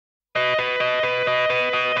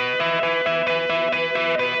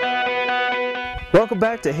Welcome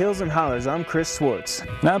back to Hills and Hollers. I'm Chris Swartz.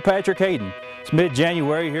 And I'm Patrick Hayden. It's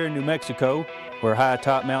mid-January here in New Mexico. We're high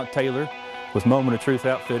atop Mount Taylor with Moment of Truth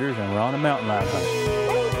Outfitters, and we're on a mountain lion hunt.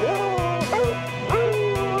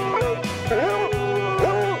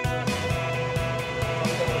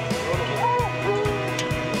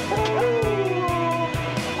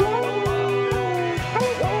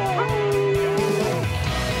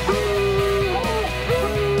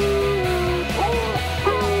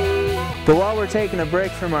 But while we're taking a break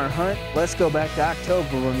from our hunt, let's go back to October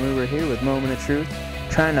when we were here with Moment of Truth,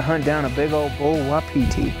 trying to hunt down a big old bull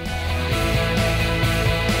Wapiti.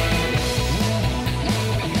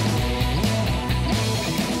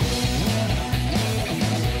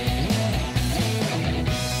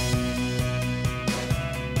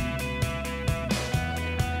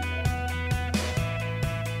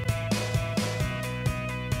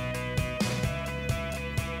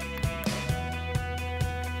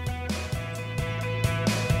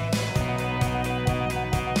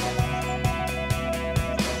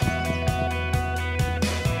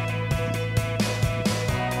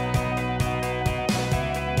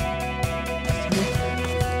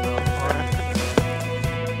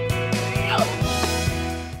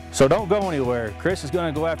 So don't go anywhere. Chris is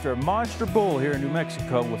going to go after a monster bull here in New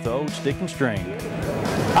Mexico with the old stick and string.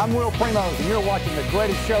 I'm Will Primos, and you're watching the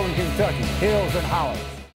greatest show in Kentucky, Hills and Hollers.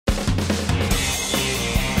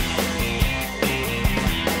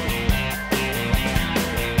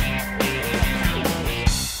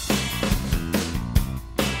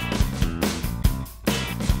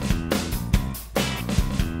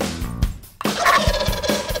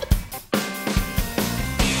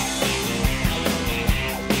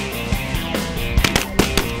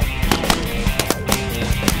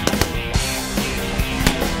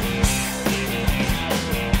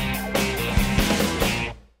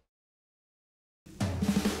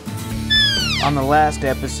 On the last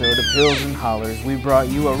episode of Hills and Hollers, we brought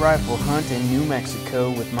you a rifle hunt in New Mexico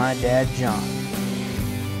with my dad, John.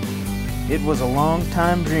 It was a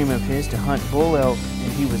long-time dream of his to hunt bull elk,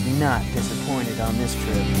 and he was not disappointed on this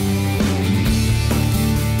trip.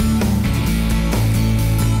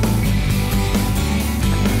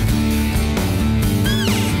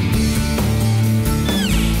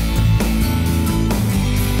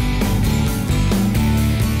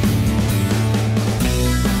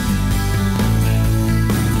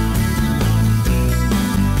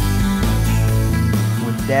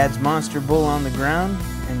 Dad's monster bull on the ground,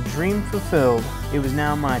 and dream fulfilled, it was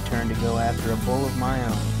now my turn to go after a bull of my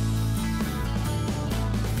own.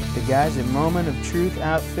 The guys at Moment of Truth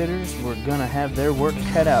Outfitters were gonna have their work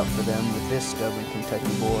cut out for them with this stubborn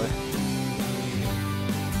Kentucky boy.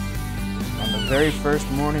 On the very first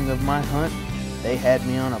morning of my hunt, they had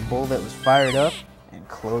me on a bull that was fired up and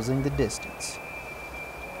closing the distance.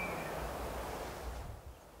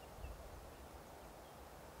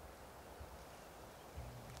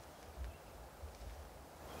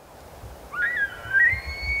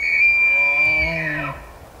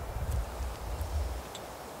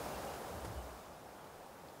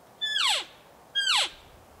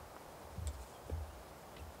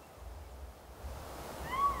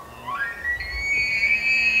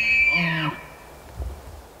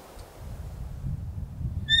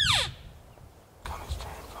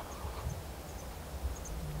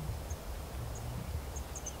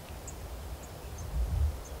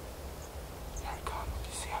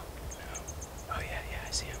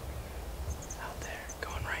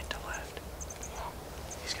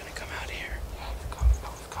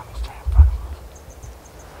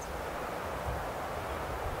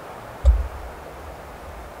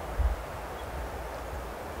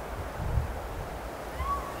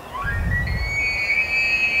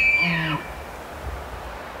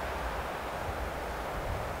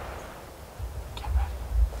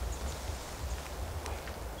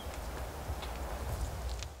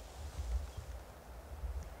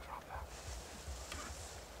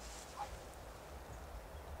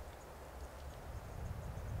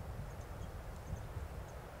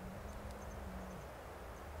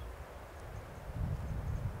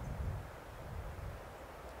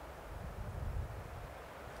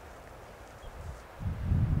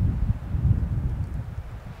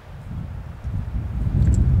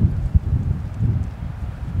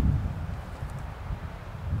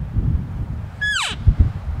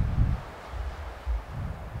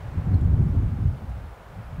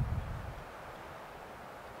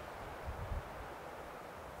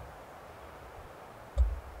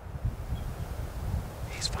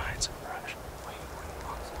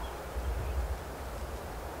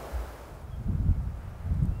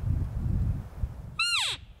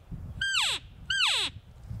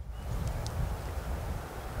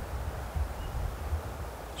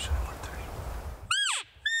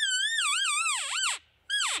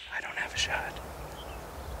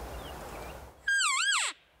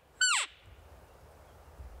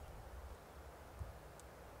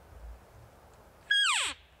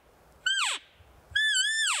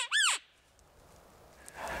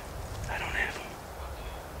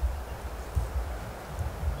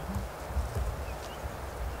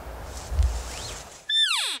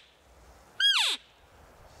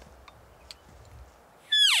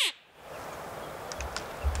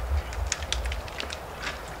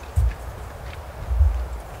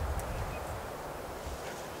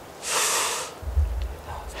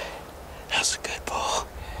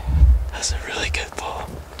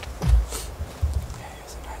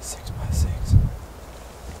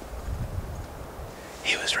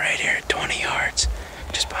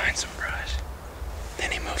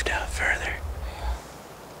 out further.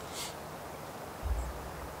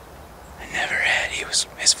 I never had,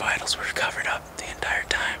 his vitals were covered up the entire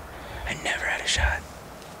time. I never had a shot.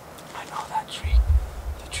 I know that tree,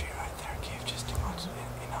 the tree right there gave just too much,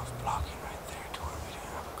 enough blocking right there to where we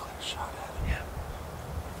didn't have a clear shot at it. Yeah.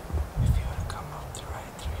 If you would have come up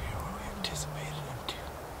right through here where we anticipated him to,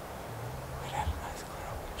 we'd had a nice clear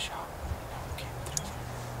open shot, but he never came through there.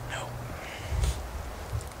 Nope.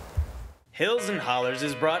 Hills and Hollers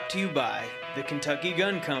is brought to you by the Kentucky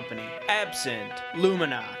Gun Company, Absent,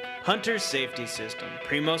 Luminoc, Hunter's Safety System,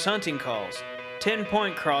 Primos Hunting Calls,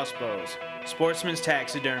 10-Point Crossbows, Sportsman's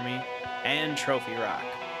Taxidermy, and Trophy Rock.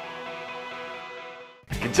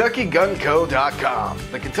 KentuckyGunCo.com.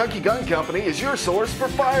 The Kentucky Gun Company is your source for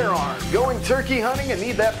firearms. Going turkey hunting and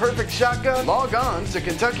need that perfect shotgun? Log on to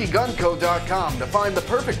KentuckyGunCo.com to find the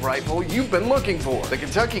perfect rifle you've been looking for. The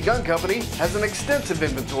Kentucky Gun Company has an extensive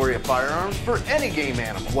inventory of firearms for any game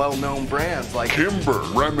animal. Well-known brands like Kimber,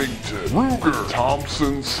 Remington, Ruger,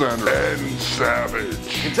 Thompson Center, and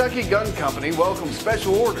Savage. Kentucky Gun Company welcomes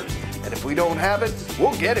special orders. And if we don't have it,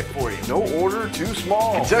 we'll get it for you. No order too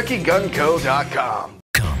small. KentuckyGunCo.com.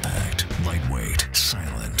 Compact, lightweight,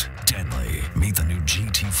 silent, deadly. Meet the new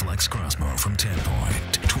GT Flex crossbow from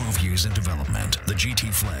 10-Point. 12 years in development, the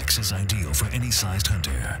GT Flex is ideal for any sized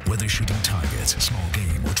hunter. Whether shooting targets, small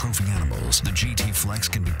game, or trophy animals, the GT Flex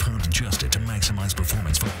can be part adjusted to maximize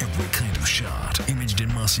performance for every kind of shot. Imaged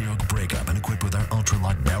in mossy oak breakup and equipped with our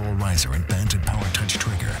ultra-lock barrel riser and banded power touch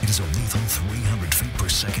trigger, it is a lethal 300 feet per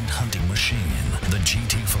second hunting machine. The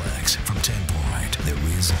GT Flex from 10-Point. There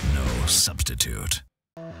is no substitute.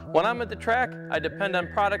 When I'm at the track, I depend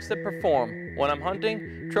on products that perform. When I'm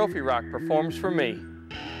hunting, Trophy Rock performs for me.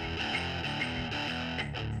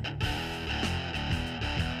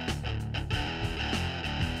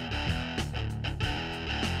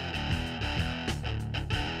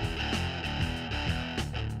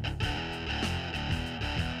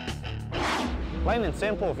 Plain and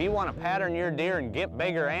simple, if you want to pattern your deer and get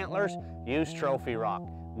bigger antlers, use Trophy Rock.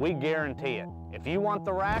 We guarantee it. If you want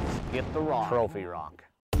the racks, get the rock. Trophy Rock.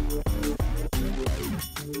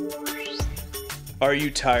 Are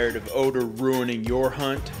you tired of odor ruining your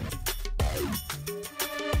hunt?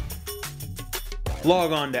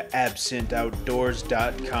 Log on to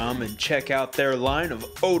absinteoutdoors.com and check out their line of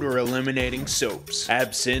odor eliminating soaps.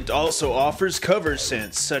 Absinthe also offers cover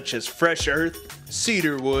scents such as fresh earth,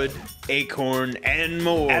 cedarwood, acorn, and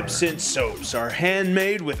more. Absinthe soaps are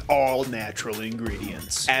handmade with all natural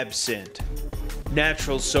ingredients. Absinthe,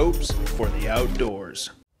 natural soaps for the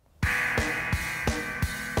outdoors.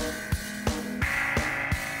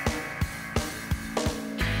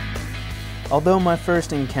 Although my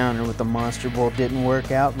first encounter with the monster bull didn't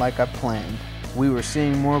work out like I planned, we were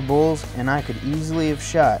seeing more bulls and I could easily have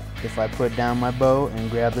shot if I put down my bow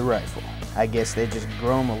and grabbed the rifle. I guess they just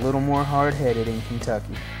grow them a little more hard-headed in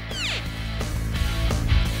Kentucky.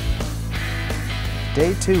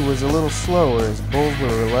 Day 2 was a little slower as bulls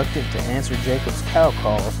were reluctant to answer Jacob's cow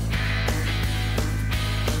calls.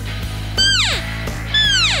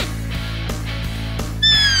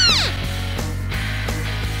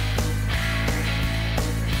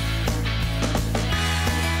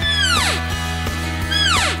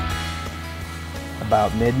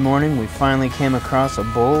 About mid-morning, we finally came across a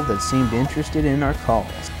bull that seemed interested in our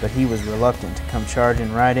calls, but he was reluctant to come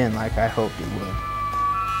charging right in like I hoped he would.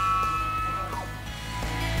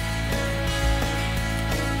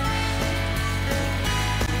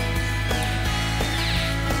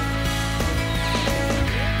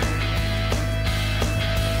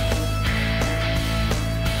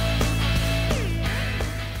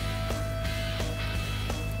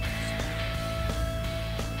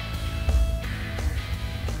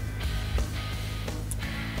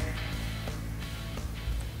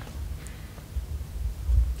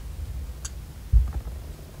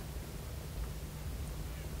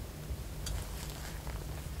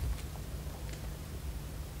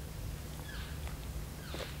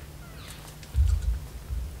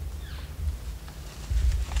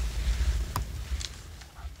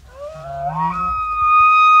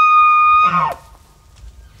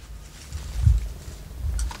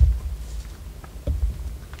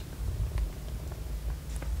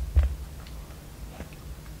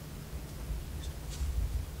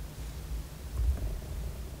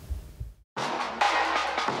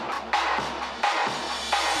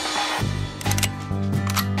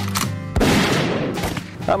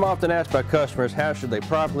 I'm often asked by customers how should they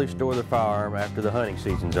properly store their firearm after the hunting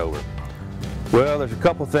season's over. Well, there's a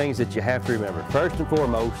couple things that you have to remember. First and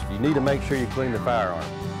foremost, you need to make sure you clean the firearm.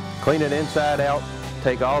 Clean it inside out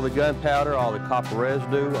take all the gunpowder, all the copper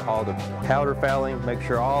residue, all the powder fouling, make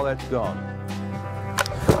sure all that's gone.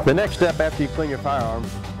 The next step after you clean your firearm,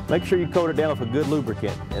 make sure you coat it down with a good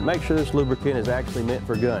lubricant, and make sure this lubricant is actually meant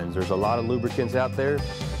for guns. There's a lot of lubricants out there,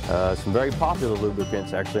 some very popular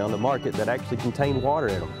lubricants actually on the market that actually contain water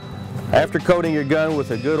in them. After coating your gun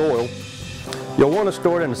with a good oil, you'll want to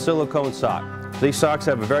store it in a silicone sock. These socks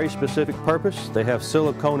have a very specific purpose. They have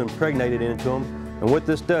silicone impregnated into them, and what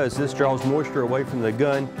this does, this draws moisture away from the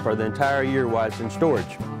gun for the entire year while it's in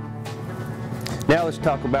storage. Now let's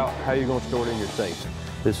talk about how you're going to store it in your safe.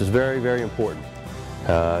 This is very, very important.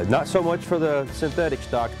 Not so much for the synthetic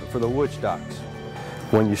stocks, but for the wood stocks.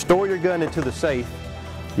 When you store your gun into the safe,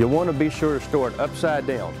 you'll want to be sure to store it upside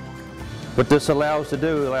down. What this allows to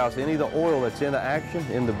do, allows any of the oil that's in the action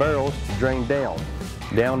in the barrels to drain down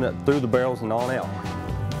through the barrels and on out.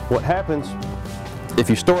 What happens if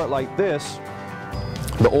you store it like this,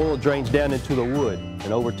 the oil drains down into the wood,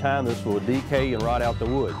 and over time this will decay and rot out the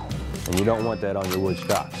wood, and you don't want that on your wood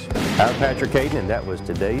stocks. I'm Patrick Hayden, and that was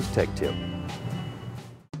today's Tech Tip.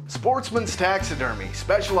 Sportsman's Taxidermy,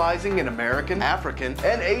 specializing in American, African,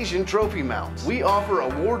 and Asian trophy mounts. We offer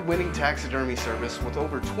award-winning taxidermy service with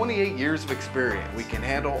over 28 years of experience. We can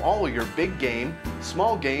handle all your big game,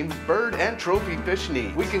 small game, bird, and trophy fish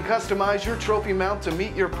needs. We can customize your trophy mount to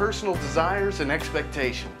meet your personal desires and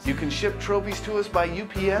expectations. You can ship trophies to us by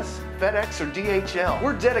UPS, FedEx, or DHL.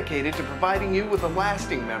 We're dedicated to providing you with a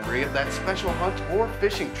lasting memory of that special hunt or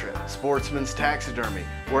fishing trip. Sportsman's Taxidermy,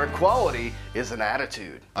 where quality is an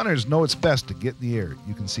attitude. Hunters know it's best to get in the air.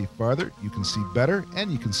 You can see farther, you can see better,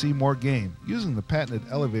 and you can see more game. Using the patented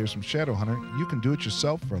elevators from Shadowhunter, you can do it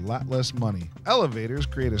yourself for a lot less money. Elevators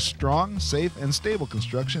create a strong, safe, and stable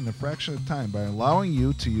construction in a fraction of time by allowing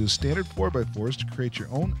you to use standard 4x4s to create your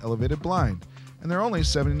own elevated blind. And they're only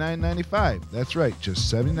 $79.95. That's right,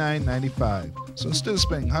 just $79.95. So instead of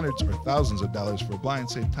spending hundreds or thousands of dollars for a blind,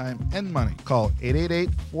 save time and money. Call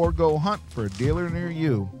 888-4GO-HUNT for a dealer near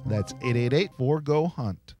you. That's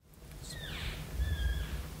 888-4GO-HUNT.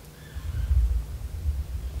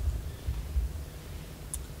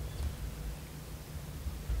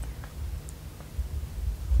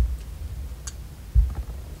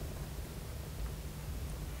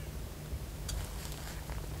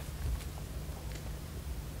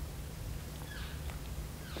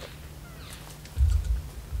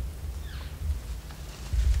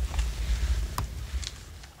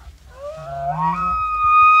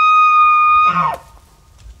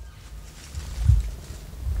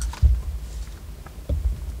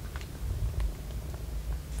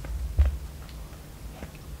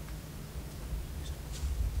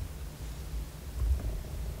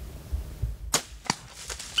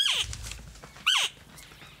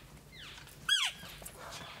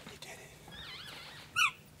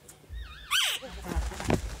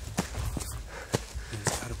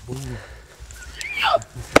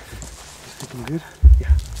 Looking good?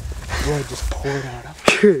 Yeah. Boy, just poured out.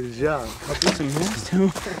 Good job. I'll do some minutes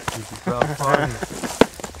too.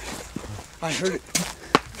 I heard it.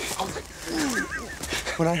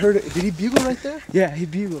 When I heard it, did he bugle right there? Yeah, he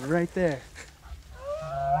bugled right there.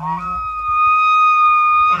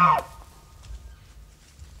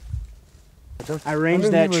 I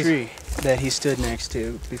ranged that tree that he stood next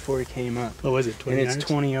to before he came up. What was it, 20 yards? And it's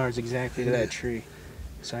 20 yards exactly to that tree.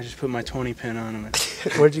 So I just put my 20 pin on him.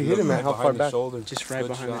 Where'd you hit him at? How far back? Just right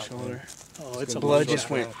behind the shoulder. Oh, it's a blood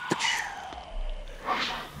just went.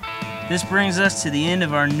 This brings us to the end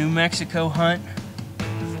of our New Mexico hunt.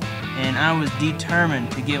 And I was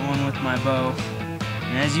determined to get one with my bow.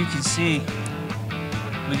 And as you can see,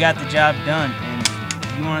 we got the job done. And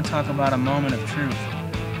you want to talk about a moment of truth.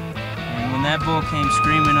 And when that bull came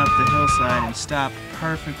screaming up the hillside and stopped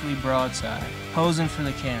perfectly broadside, posing for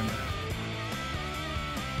the camera.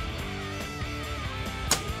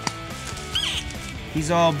 He's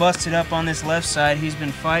all busted up on this left side. He's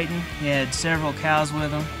been fighting. He had several cows with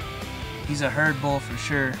him. He's a herd bull for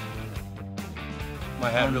sure. My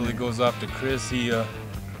hat really goes off to Chris. He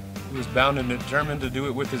was bound and determined to do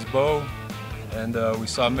it with his bow. And we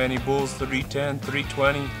saw many bulls, 310,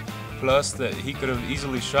 320 plus, that he could have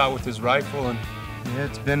easily shot with his rifle. And yeah,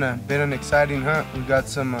 it's been an exciting hunt. We got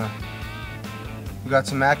some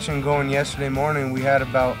action going yesterday morning. We had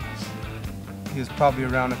about, he was probably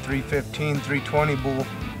around a 315, 320 bull,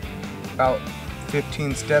 about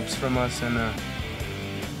 15 steps from us, and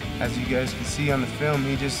as you guys can see on the film,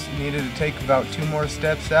 he just needed to take about 2 more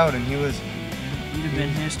steps out, and he'd have been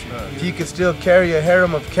history. If you could still carry a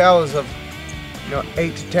harem of cows of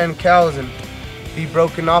 8 to 10 cows and be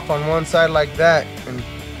broken off on one side like that,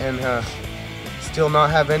 and still not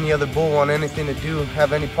have any other bull want anything to do,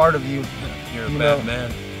 have any part of you. You're a bad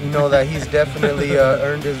man. You know that he's definitely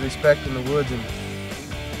earned his respect in the woods. And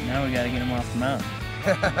now we got to get him off the mountain.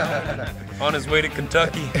 On his way to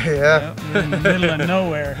Kentucky. Yeah. Yep, in the middle of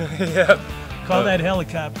nowhere. Yeah. Call that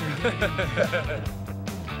helicopter.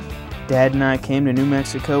 Dad and I came to New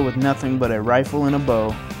Mexico with nothing but a rifle and a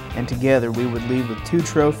bow, and together we would leave with 2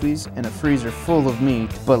 trophies and a freezer full of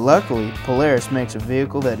meat. But luckily, Polaris makes a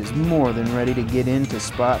vehicle that is more than ready to get into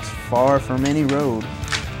spots far from any road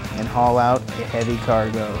and haul out a heavy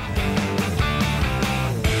cargo.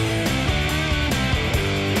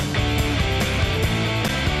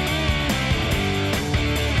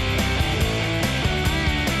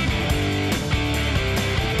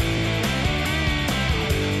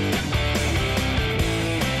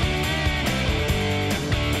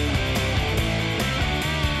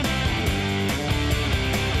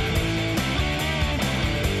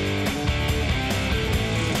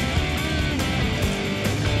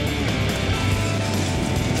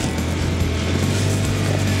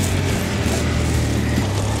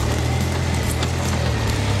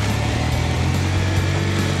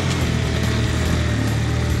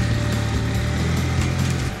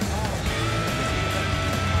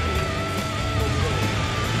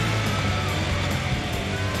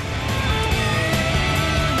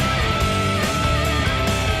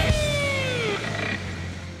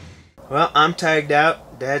 Well, I'm tagged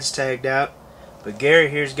out, Dad's tagged out, but Gary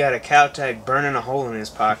here's got a cow tag burning a hole in his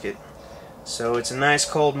pocket. So it's a nice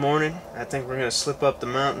cold morning. I think we're going to slip up the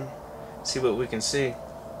mountain, see what we can see.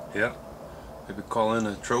 Yep. Maybe call in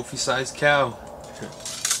a trophy-sized cow.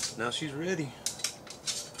 Now she's ready.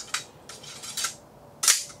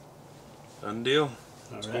 Done deal.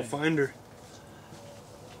 Let's go find her.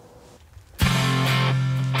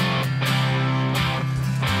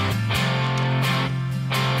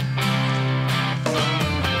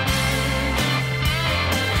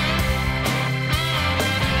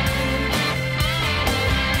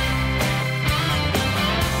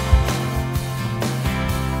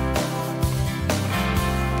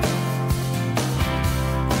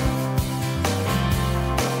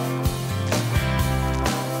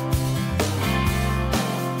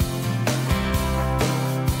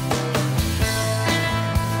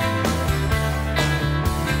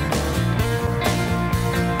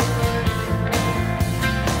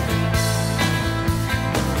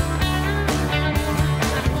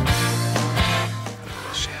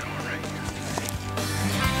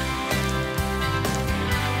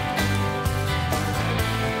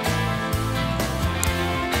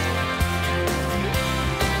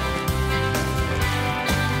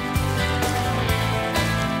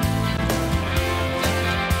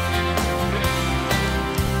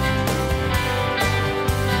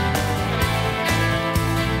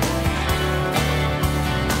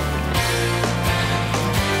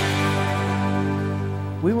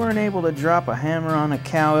 We weren't able to drop a hammer on a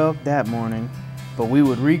cow elk that morning, but we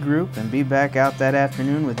would regroup and be back out that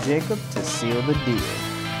afternoon with Jacob to seal the deal.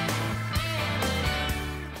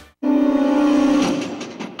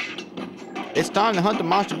 It's time to hunt the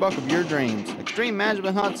monster buck of your dreams. Extreme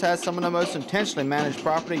Management Hunts has some of the most intentionally managed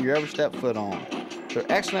property you ever step foot on. Their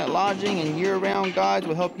excellent lodging and year-round guides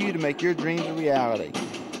will help you to make your dreams a reality.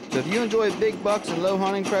 So if you enjoy big bucks and low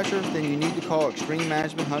hunting pressure, then you need to call Extreme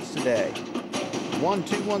Management Hunts today.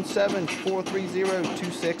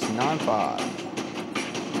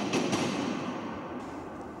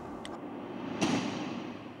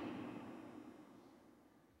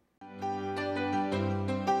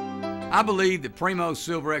 I believe that Primo's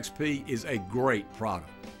Silver XP is a great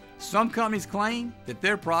product. Some companies claim that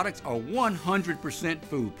their products are 100%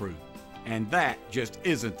 foolproof, and that just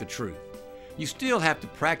isn't the truth. You still have to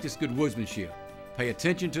practice good woodsmanship, pay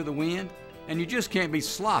attention to the wind, and you just can't be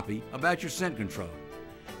sloppy about your scent control.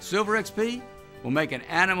 Silver XP will make an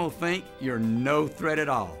animal think you're no threat at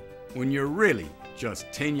all when you're really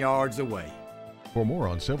just 10 yards away. For more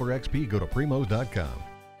on Silver XP, go to primos.com.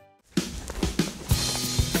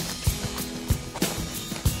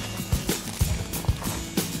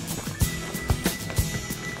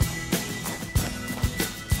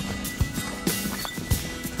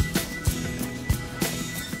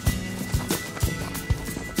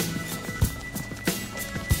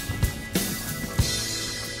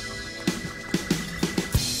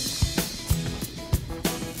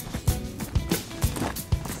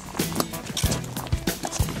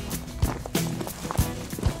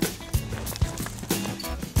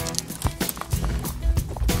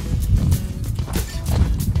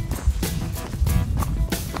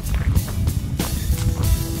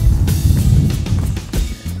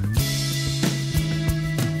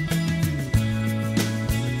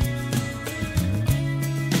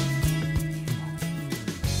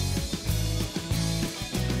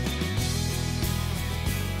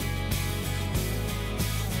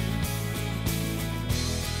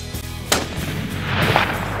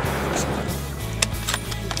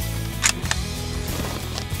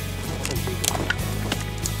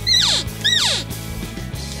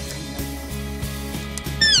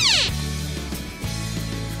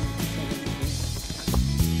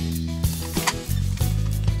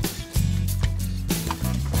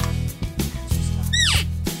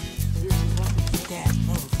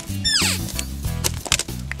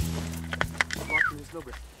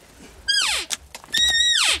 Cobra.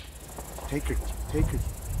 Take her.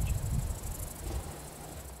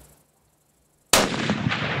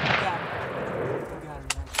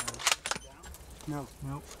 No.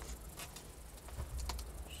 Nope.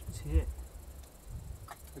 She's hit.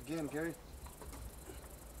 Again, Gary.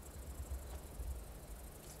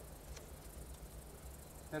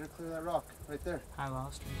 Better clear that rock right there. I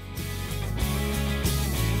lost her.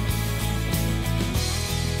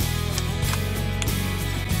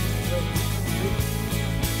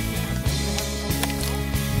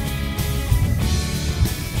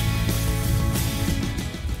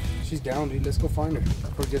 She's down, dude. Let's go find her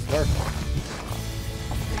before it gets dark.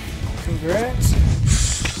 Congrats.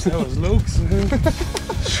 That was Luke's.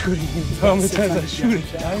 Shooting. How many times I shoot it?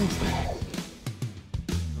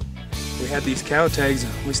 We had these cow tags.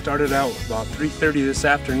 We started out about 3:30 this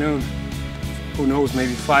afternoon. Who knows,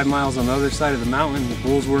 maybe 5 miles on the other side of the mountain. The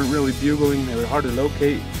bulls weren't really bugling. They were hard to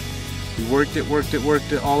locate. We worked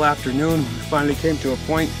it all afternoon. We finally came to a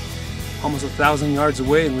point almost 1,000 yards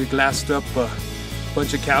away, and we glassed up a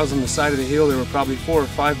bunch of cows on the side of the hill. There were probably 4 or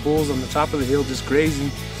 5 bulls on the top of the hill just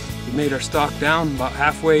grazing. We made our stalk down about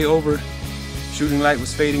halfway over. Shooting light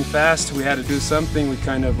was fading fast. We had to do something. We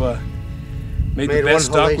kind of made the best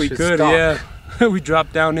stalk we could. Yeah, we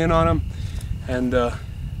dropped down in on them, and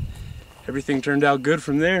everything turned out good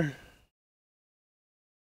from there.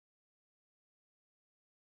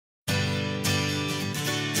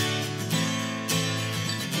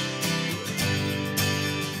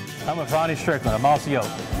 I'm with Ronnie Strickland of Mossy Oak.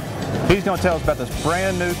 He's going to tell us about this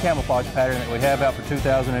brand new camouflage pattern that we have out for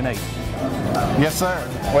 2008. Yes, sir.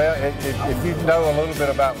 Well, if you know a little bit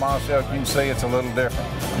about Mossy Oak, you can see it's a little different.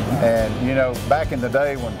 And, you know, back in the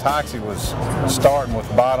day when Toxie was starting with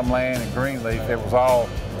Bottomland and Greenleaf, it was all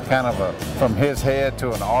kind of from his head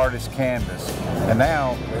to an artist canvas. And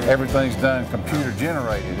now everything's done computer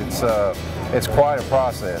generated. It's quite a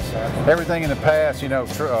process. Everything in the past, you know,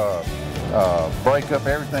 breakup,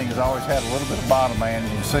 everything has always had a little bit of Bottomland,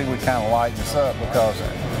 and you see we kind of lighten this up because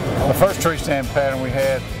the first tree stand pattern we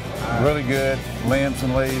had, really good, limbs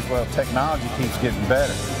and leaves. Well, technology keeps getting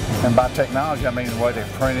better. And by technology, I mean the way they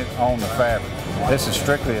print it on the fabric. This is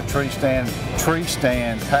strictly a tree stand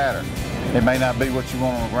pattern. It may not be what you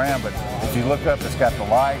want on the ground, but if you look up, it's got the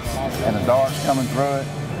lights and the darks coming through it.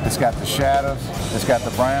 It's got the shadows, it's got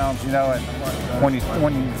the browns, you know, and when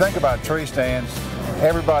you think about tree stands,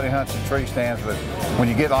 everybody hunts in tree stands, but when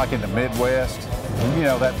you get like in the Midwest, you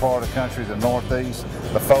know, that part of the country, the Northeast,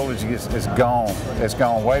 the foliage is gone. It's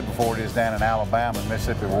gone way before it is down in Alabama and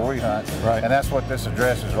Mississippi where we hunt. Right. And that's what this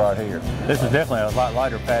addresses right here. This is definitely a lot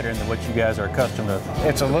lighter pattern than what you guys are accustomed to.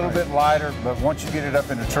 It's a little bit lighter, but once you get it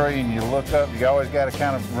up in the tree and you look up, you always got to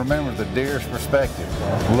kind of remember the deer's perspective,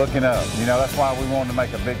 looking up. You know, that's why we wanted to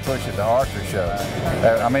make a big push at the archery show.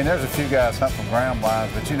 I mean, there's a few guys hunt from ground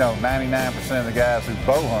blinds, but you know, 99% of the guys who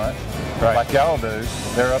bow hunt, like y'all do,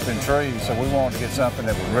 they're up in trees. So we wanted to get something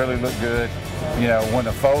that would really look good. You know, when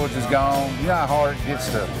the foliage is gone, you know how hard it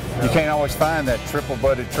gets to, you can't always find that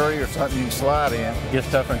triple-butted tree or something you can slide in. It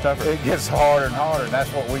gets tougher and tougher. It gets harder and harder, and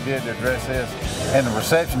that's what we did to address this. And the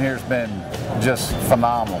reception here has been just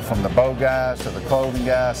phenomenal, from the bow guys to the clothing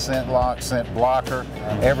guys, scent lock, scent blocker,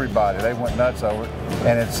 everybody. They went nuts over it.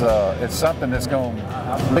 And it's something that's going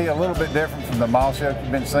to be a little bit different from the Mossy Oak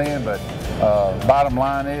you've been seeing, but bottom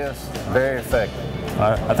line is very effective.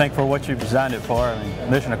 I think for what you've designed it for, I mean,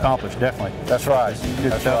 mission accomplished, definitely. That's right.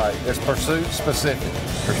 That's right. It's pursuit specific.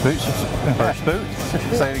 Pursuit?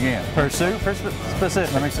 Say it again. Pursuit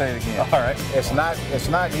specific. Let me say it again. All right. It's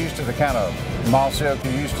not used to the kind of Mossy Oak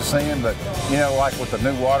you're used to seeing, but you know, like with the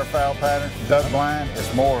new waterfowl pattern, duck blind,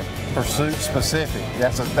 it's more pursuit specific.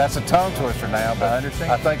 That's a tongue twister now, but I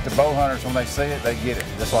understand. I think the bow hunters, when they see it, they get it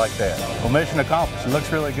just like that. Well, mission accomplished. It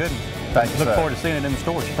looks really good. Thank you. Look forward to seeing it in the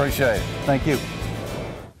stores. Appreciate it. Thank you.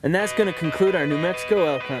 And that's going to conclude our New Mexico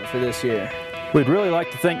elk hunt for this year. We'd really like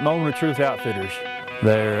to thank Moment of Truth Outfitters.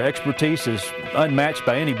 Their expertise is unmatched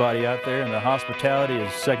by anybody out there, and their hospitality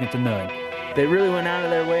is second to none. They really went out of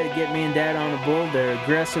their way to get me and Dad on a bull. They're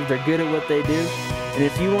aggressive, they're good at what they do. And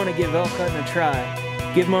if you want to give elk hunting a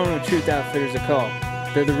try, give Moment of Truth Outfitters a call.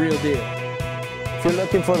 They're the real deal. If you're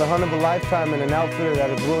looking for the hunt of a lifetime and an outfitter that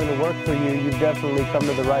is willing to work for you, you've definitely come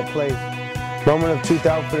to the right place. Moment of Truth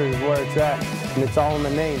Outfitters is where it's at, and it's all in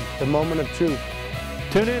the name, the Moment of Truth.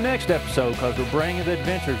 Tune in next episode, because we're bringing the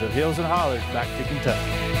adventures of Hills and Hollers back to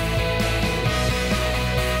Kentucky.